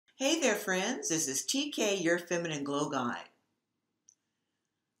Hey there, friends. This is TK, your Feminine Glow Guide.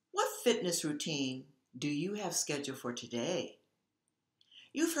 What fitness routine do you have scheduled for today?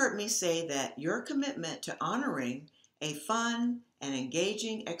 You've heard me say that your commitment to honoring a fun and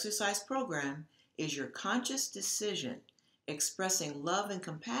engaging exercise program is your conscious decision expressing love and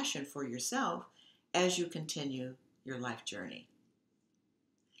compassion for yourself as you continue your life journey.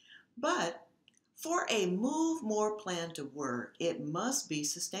 But for a Move More plan to work, it must be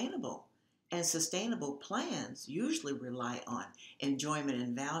sustainable. And sustainable plans usually rely on enjoyment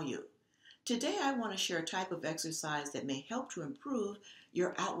and value. Today, I want to share a type of exercise that may help to improve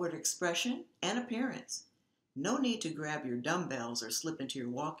your outward expression and appearance. No need to grab your dumbbells or slip into your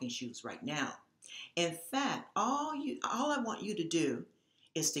walking shoes right now. In fact, all I want you to do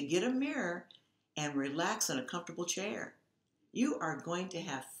is to get a mirror and relax in a comfortable chair. You are going to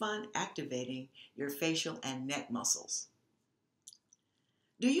have fun activating your facial and neck muscles.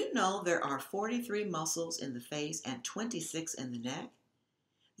 Do you know there are 43 muscles in the face and 26 in the neck?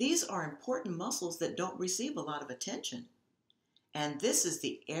 These are important muscles that don't receive a lot of attention. And this is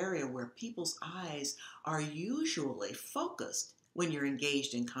the area where people's eyes are usually focused when you're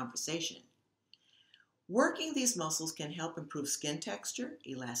engaged in conversation. Working these muscles can help improve skin texture,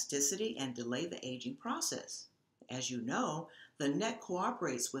 elasticity, and delay the aging process. As you know, the neck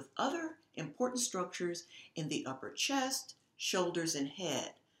cooperates with other important structures in the upper chest, shoulders, and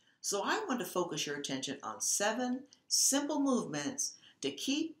head. So I want to focus your attention on 7 simple movements to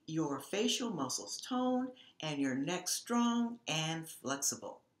keep your facial muscles toned and your neck strong and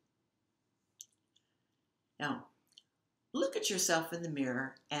flexible. Now, look at yourself in the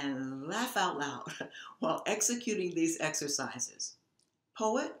mirror and laugh out loud while executing these exercises.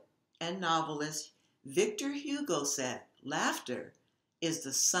 Poet and novelist Victor Hugo said, "Laughter is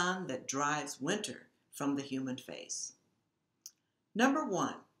the sun that drives winter from the human face." Number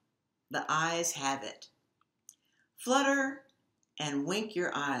 1, the eyes have it. Flutter and wink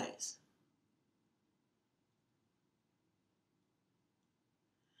your eyes.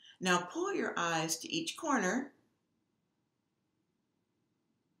 Now pull your eyes to each corner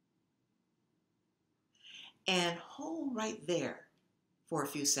and hold right there for a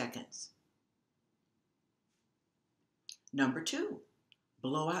few seconds. Number 2,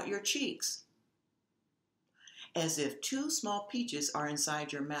 blow out your cheeks as if 2 small peaches are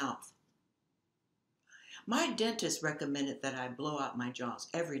inside your mouth. My dentist recommended that I blow out my jaws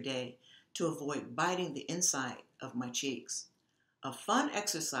every day to avoid biting the inside of my cheeks. A fun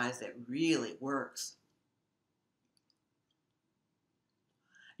exercise that really works.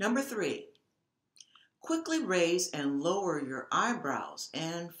 Number 3, quickly raise and lower your eyebrows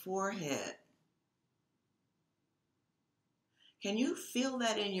and forehead. Can you feel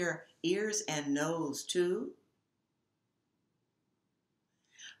that in your ears and nose too?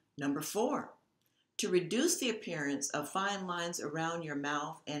 Number 4, to reduce the appearance of fine lines around your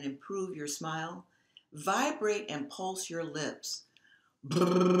mouth and improve your smile, vibrate and pulse your lips.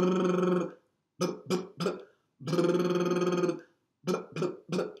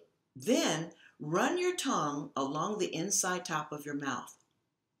 Then run your tongue along the inside top of your mouth.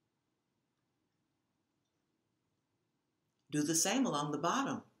 Do the same along the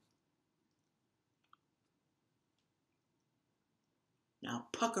bottom. Now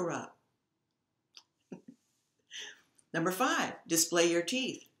pucker up. Number 5, display your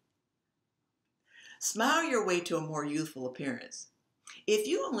teeth. Smile your way to a more youthful appearance. If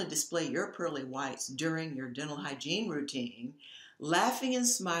you only display your pearly whites during your dental hygiene routine, laughing and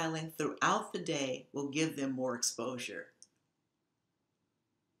smiling throughout the day will give them more exposure.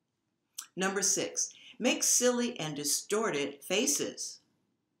 Number 6, make silly and distorted faces.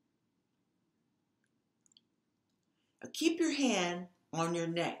 Now keep your hand on your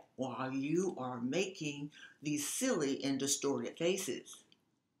neck while you are making these silly and distorted faces.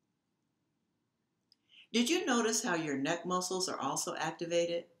 Did you notice how your neck muscles are also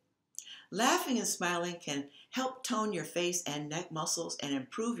activated? Laughing and smiling can help tone your face and neck muscles and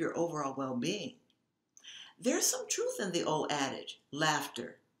improve your overall well-being. There's some truth in the old adage,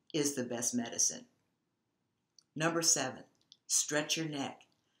 laughter is the best medicine. Number 7, stretch your neck.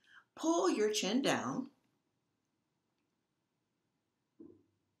 Pull your chin down.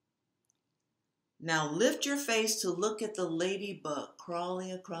 Now lift your face to look at the ladybug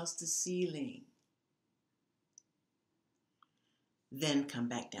crawling across the ceiling. Then come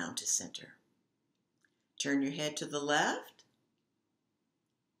back down to center. Turn your head to the left,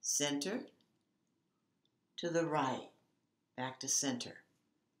 center, to the right, back to center.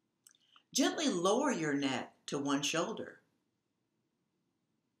 Gently lower your neck to one shoulder.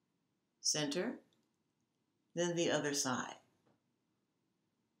 Center, then the other side.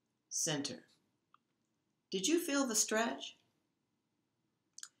 center. Did you feel the stretch?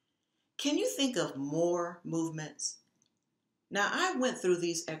 Can you think of more movements? Now, I went through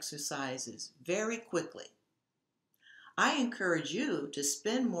these exercises very quickly. I encourage you to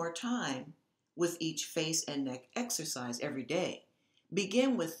spend more time with each face and neck exercise every day.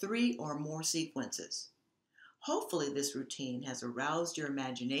 Begin with 3 or more sequences. Hopefully, this routine has aroused your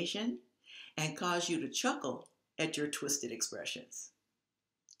imagination and caused you to chuckle at your twisted expressions.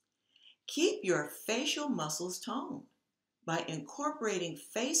 Keep your facial muscles toned by incorporating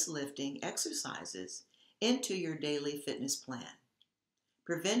face lifting exercises into your daily fitness plan.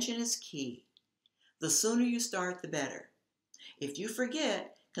 Prevention is key. The sooner you start, the better. If you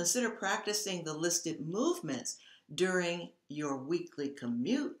forget, consider practicing the listed movements during your weekly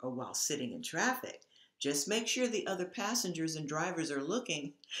commute or while sitting in traffic. Just make sure the other passengers and drivers are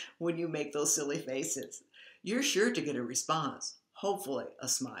looking when you make those silly faces. You're sure to get a response, hopefully a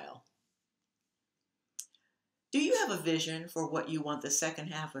smile. Do you have a vision for what you want the second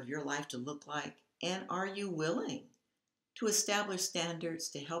half of your life to look like? And are you willing to establish standards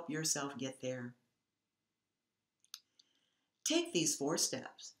to help yourself get there? Take these 4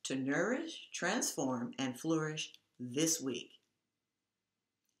 steps to nourish, transform, and flourish this week.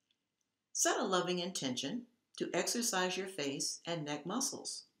 Set a loving intention to exercise your face and neck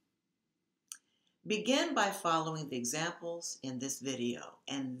muscles. Begin by following the examples in this video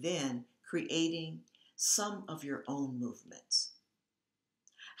and then creating some of your own movements.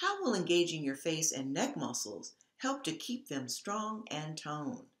 How will engaging your face and neck muscles help to keep them strong and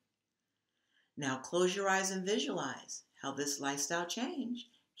toned? Now close your eyes and visualize how this lifestyle change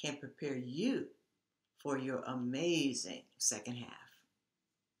can prepare you for your amazing second half.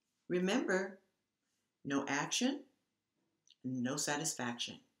 Remember, no action, no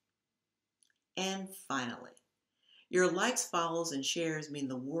satisfaction. And finally, your likes, follows, and shares mean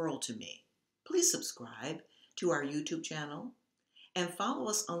the world to me. Please subscribe to our YouTube channel and follow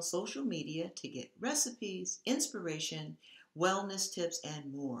us on social media to get recipes, inspiration, wellness tips,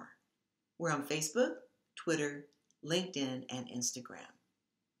 and more. We're on Facebook, Twitter, LinkedIn, and Instagram.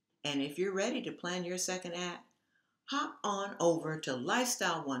 And if you're ready to plan your second act, hop on over to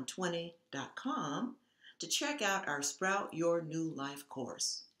lifestyle120.com to check out our Sprout Your New Life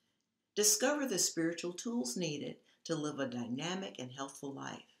course. Discover the spiritual tools needed to live a dynamic and healthful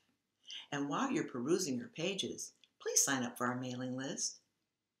life. And while you're perusing your pages, please sign up for our mailing list.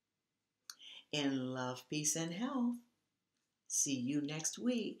 In love, peace, and health. See you next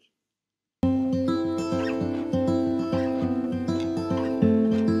week.